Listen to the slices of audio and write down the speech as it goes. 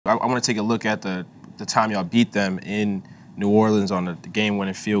I want to take a look at the time y'all beat them in New Orleans on the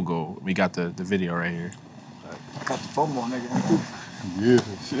game-winning field goal. We got the video right here. I got the FOMO, nigga.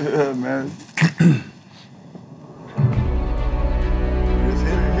 Yeah, man.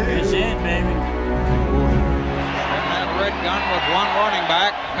 It's in, baby. And that red gun with one running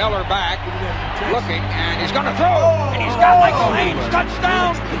back, Miller back, looking, and he's going to throw, and he's got Michael Haynes.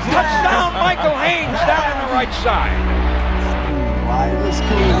 Touchdown! Touchdown, Michael Haynes down on the right side.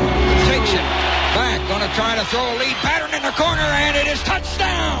 Takes it back, going to try to throw a lead pattern in the corner, and it is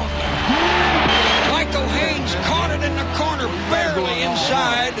touchdown! Michael Haynes caught it in the corner, barely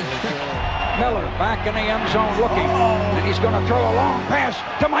inside. Miller back in the end zone looking, and he's going to throw a long pass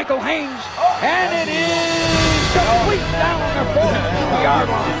to Michael Haynes, and it is complete down the 42-yard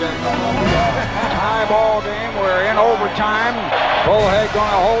line. High ball game, we're in overtime. Bullhead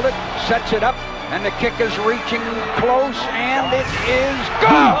going to hold it, sets it up, and the kick is reaching close, and it is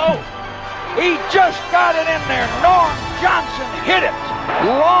good! He just got it in there. Norm Johnson hit it.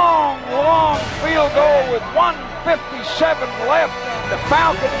 Long field goal with 1:57 left. The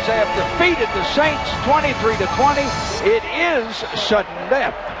Falcons have defeated the Saints 23-20. It is sudden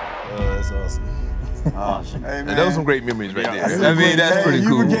death. Oh, that's awesome. Awesome. Hey, man. Those are some great memories right there. I mean, that's pretty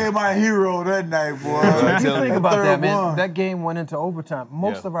cool. You became my hero that night, boy. If you think about that, man, that game went into overtime.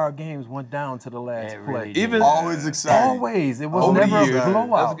 Most of our games went down to the last play. Even always exciting. Always. It was never a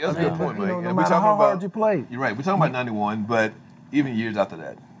blowout. That's a good point, Mike. No matter how hard you played. You're right. We're talking about 91, but even years after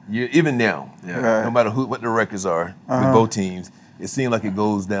that, even now, no matter what the records are with both teams, it seems like it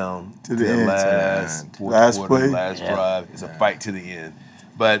goes down to the last quarter, last drive. It's a fight to the end.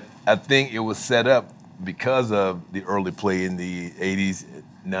 But I think it was set up because of the early play in the 80s,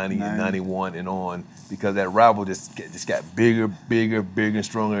 90 and 91 and on, because that rival just got bigger and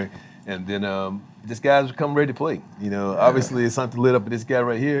stronger. And then this guys would come ready to play. You know, obviously it's something lit up with this guy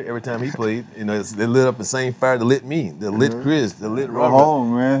right here every time he played. You know, they lit up the same fire that lit me, that lit Chris, that lit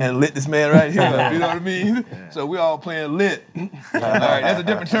Robert, and lit this man right here. You know what I mean? So we all playing lit. All right, that's a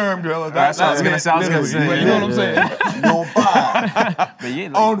different term, Drill. That's what I was gonna say. You know what I'm saying? On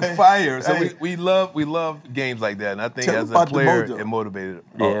fire. On fire. So we love games like that, and I think as a player, it motivated.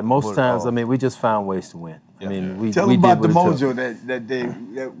 Yeah, most times, I mean, we just found ways to win. I mean, we Tell them about the mojo that day.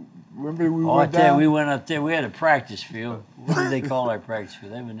 Remember we went down? We went up there. We had a practice field. What did they call our practice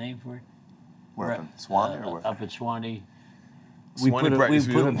field? They have a name for it? Where? Swanee or what? Up at Swanee. We put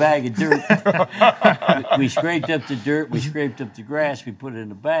a bag of dirt. we scraped up the dirt. We scraped up the grass. We put it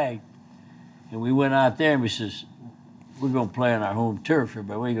in a bag. And we went out there and we says, we're going to play on our home turf.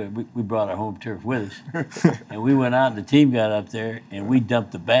 Everybody, we brought our home turf with us. And we went out and the team got up there and we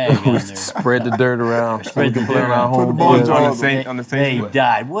dumped the bag on there. Spread the dirt around. Spread the dirt around. Put the balls on the same. They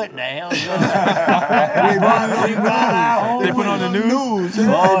died. What in the hell is that? They put on the news.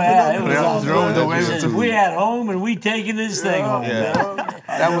 Oh, yeah. It was drove away with we had home and we taking this thing home.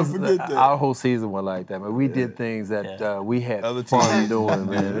 That was our whole season was like that. Man, we did things that we had fun doing,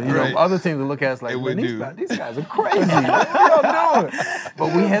 man. You know, other teams would look at us like, man, these guys are crazy. What are y'all doing?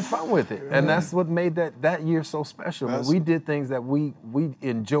 But we had fun with it, and that's what made that year so special. Man. We did things that we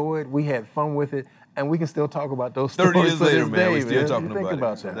enjoyed. We had fun with it, and we can still talk about those stories 30 years later, man. We're still talking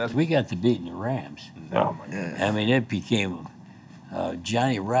about that. We got to beating the Rams. Oh my God! I mean, it became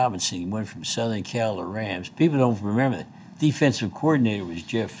Johnny Robinson went from Southern Cal to Rams. People don't remember that. Defensive coordinator was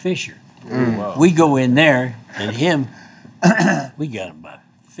Jeff Fisher. Wow. We go in there, and him, we got him by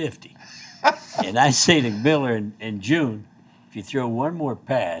 50. And I say to Miller in June, if you throw one more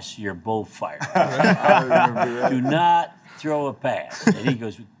pass, you're both fired. Do not throw a pass. And he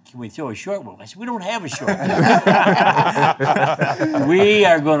goes, can we throw a short one? I said, we don't have a short one. We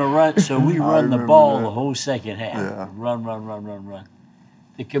are going to run. So we run the ball the whole second half. Yeah. Run.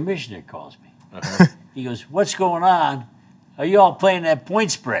 The commissioner calls me. He goes, what's going on? Are you all playing that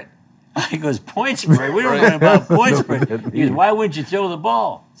point spread? I goes, point spread? We don't know about point spread. He goes, why wouldn't you throw the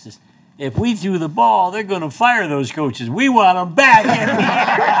ball? He says, if we threw the ball, they're going to fire those coaches. We want them back.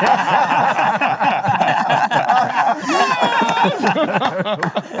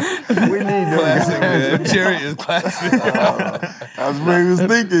 We need classic, man. Jerry is classic. That's what he was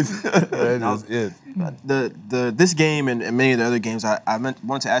thinking. That is it. This game and many of the other games, I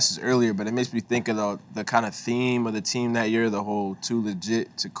wanted to ask this earlier, but it makes me think of the kind of theme of the team that year, the whole too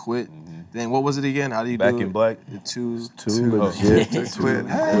legit to quit. Then what was it again? How do you Back do in it? Black? Too legit to quit.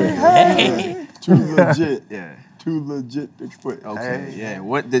 Hey. Too legit. Yeah. Too legit to quit. Okay. Yeah.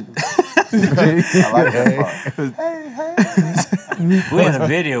 What did? I like that part. We had a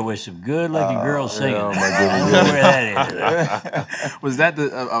video with some good-looking girls singing. Oh, my goodness. Where that is. Was that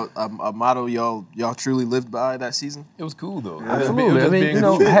a motto y'all truly lived by that season? It was cool though. Absolutely. I mean, you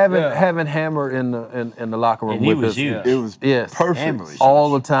know, having Hammer in the locker room with us. Huge. It was perfect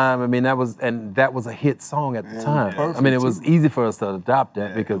all the time. I mean, that was a hit song at the time. I mean, it was easy for us to adopt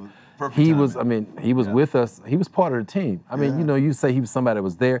that because he was with us. He was part of the team. I mean, you know, you say he was somebody that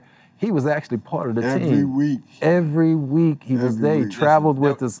was there. He was actually part of the team. Every week he was there. He traveled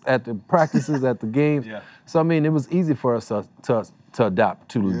with us at the practices, at the games. Yeah. So, I mean, it was easy for us to adopt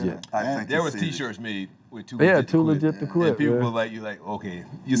Too Legit. There was T-shirts made with Too Legit to Quit. And people were like, okay.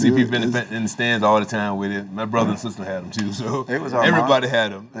 You see people in the stands all the time with it. My brother and sister had them too, so everybody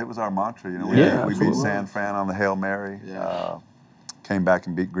had them. It was our mantra, you know. We beat San Fran on the Hail Mary. Came back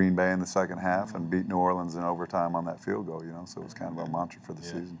and beat Green Bay in the second half and beat New Orleans in overtime on that field goal, you know. So it was kind of our mantra for the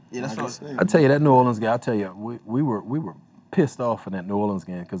season. Yeah, that's what I'm saying. I tell you, that New Orleans game, we were pissed off in that New Orleans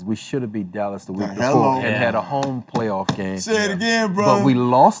game because we should have beat Dallas the week before and had a home playoff game. Say it again, bro. But we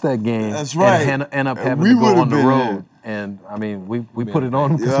lost that game. That's right. And ended up having to go on the road. And I mean, we put it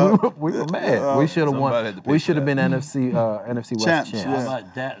on because we were mad. We should have won. We should have been NFC West champs. How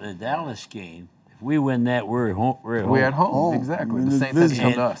about the Dallas game? We win that, we're at home. We're at home, exactly. The Saints had to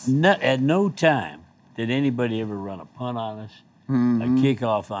come to us. At no time did anybody ever run a punt on us, a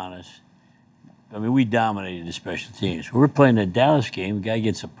kickoff on us. I mean, we dominated the special teams. We're playing the Dallas game, the guy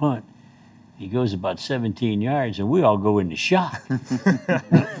gets a punt. He goes about 17 yards, and we all go into shock.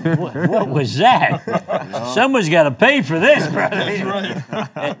 what was that? Someone's got to pay for this, brother. That's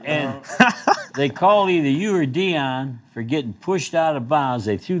right. And they called either you or Dion for getting pushed out of bounds.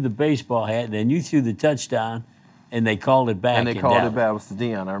 They threw the baseball hat, and then you threw the touchdown, and they called it back. And they called it back. It was to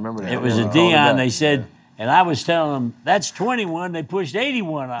Dion. I remember that. It was a Dion. They said, and I was telling them, that's 21. They pushed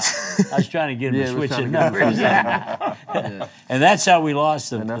 81 out. I was trying to get them to switch the numbers. And that's how we lost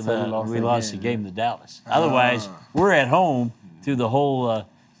them. We lost the game to Dallas. Otherwise, we're at home through the whole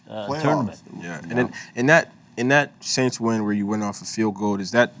tournament. Yeah. And then in that Saints win where you went off a field goal, is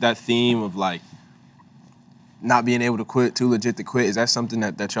that theme of like not being able to quit, too legit to quit, is that something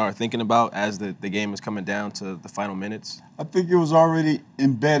that y'all are thinking about as the game is coming down to the final minutes? I think it was already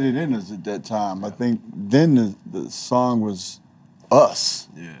embedded in us at that time. I think then the song was us.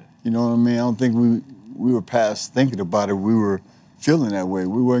 Yeah. You know what I mean? I don't think we were past thinking about it. We were feeling that way.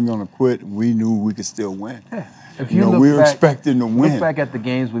 We weren't going to quit. We knew we could still win. Yeah. If we were expecting to win. Look back at the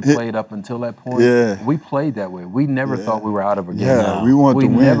games we played up until that point. We played that way. We never thought we were out of a game. Yeah, we wanted to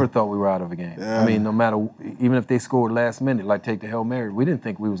win. We never thought we were out of a game. Yeah. I mean, no matter, even if they scored last minute, like take the Hail Mary, we didn't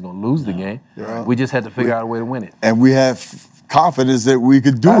think we was going to lose the game. Yeah. We just had to figure out a way to win it. And we had confidence that we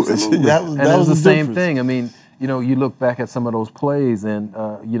could do it. That was the same thing. I mean, you know, you look back at some of those plays, and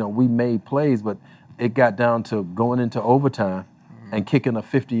you know, we made plays, but it got down to going into overtime and kicking a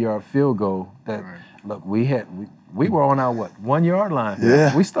 50-yard field goal. That look, we were on our 1 yard line.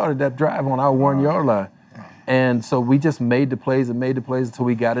 Yeah. We started that drive on our 1 yard line, and so we just made the plays until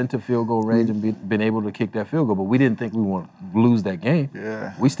we got into field goal range and been able to kick that field goal. But we didn't think we were going to lose that game.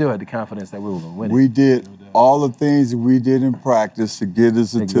 Yeah. We still had the confidence that we were going to win it. We did all the things that we did in practice to get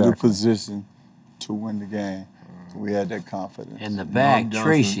us into the position to win the game. We had that confidence. In the back,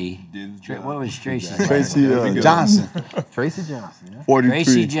 Tracy. What was Tracy? Tracy Johnson. Tracy Johnson. Yeah. 43.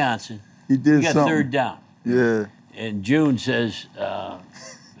 Tracy Johnson. He did got something. third down. Yeah. And June says,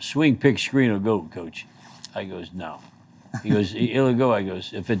 swing, pick, screen will go, coach. I goes, no. He goes, it'll go. I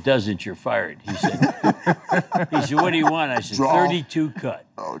goes, if it doesn't, you're fired. He said, what do you want? I said, 32 cut.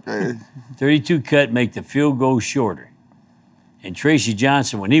 Okay. 32 cut, make the field goal shorter. And Tracy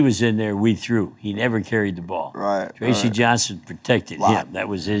Johnson, when he was in there, we threw. He never carried the ball. Right. Tracy Johnson protected him. That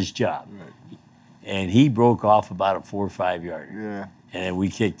was his job. Right. And he broke off about a 4 or 5 yarder. Yeah. And then we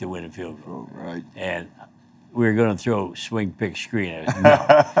kicked the winning field goal. Oh, right. And we were going to throw swing, pick, screen. I was, no,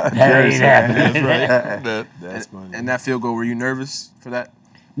 that ain't happening. Right. That's funny. And that field goal, were you nervous for that?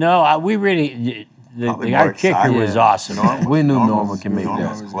 No, we really. Our kicker was awesome. We knew Norma can make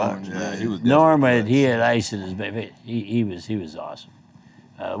that. Yeah, he was Norma, he had ice in his baby. He was awesome.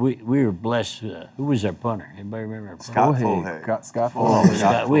 We were blessed. Who was our punter? Anybody remember? Scott Fulhag. Scott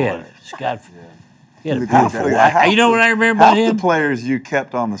Fulhag. We had Scott. He had a beautiful wife. You know what I remember about him? Half the players you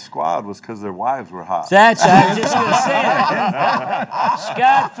kept on the squad was because their wives were hot. I was just going to say that.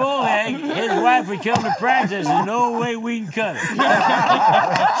 Scott Fulhag, his wife would come to practice, there's no way we can cut her.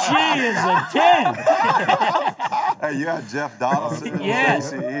 She is a 10. you had Jeff Donaldson.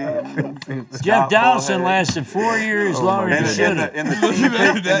 Yes. Jeff Donaldson lasted 4 years longer than he should have. In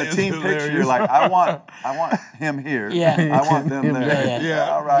the team picture, you're like, I want him here. Yeah. I want them there. Yeah.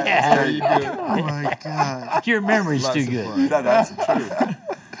 All right. Yeah. There you go. Oh my God. Your memory's too good. That's the truth.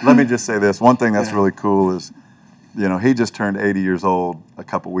 Let me just say this. One thing that's really cool is, you know, he just turned 80 years old a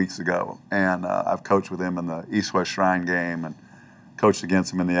couple weeks ago, and I've coached with him in the East-West Shrine game and coached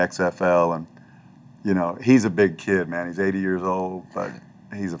against him in the XFL, and, you know, he's a big kid, man. He's 80 years old, but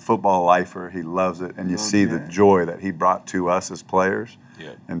he's a football lifer. He loves it, and you see the joy that he brought to us as players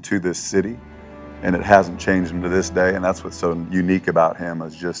and to this city, and it hasn't changed him to this day, and that's what's so unique about him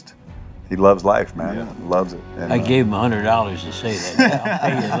is just he loves life, man. Yeah. Loves it. And, I gave him $100 to say that. I'll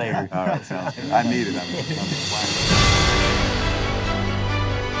pay you later. All right, sounds good. I need it.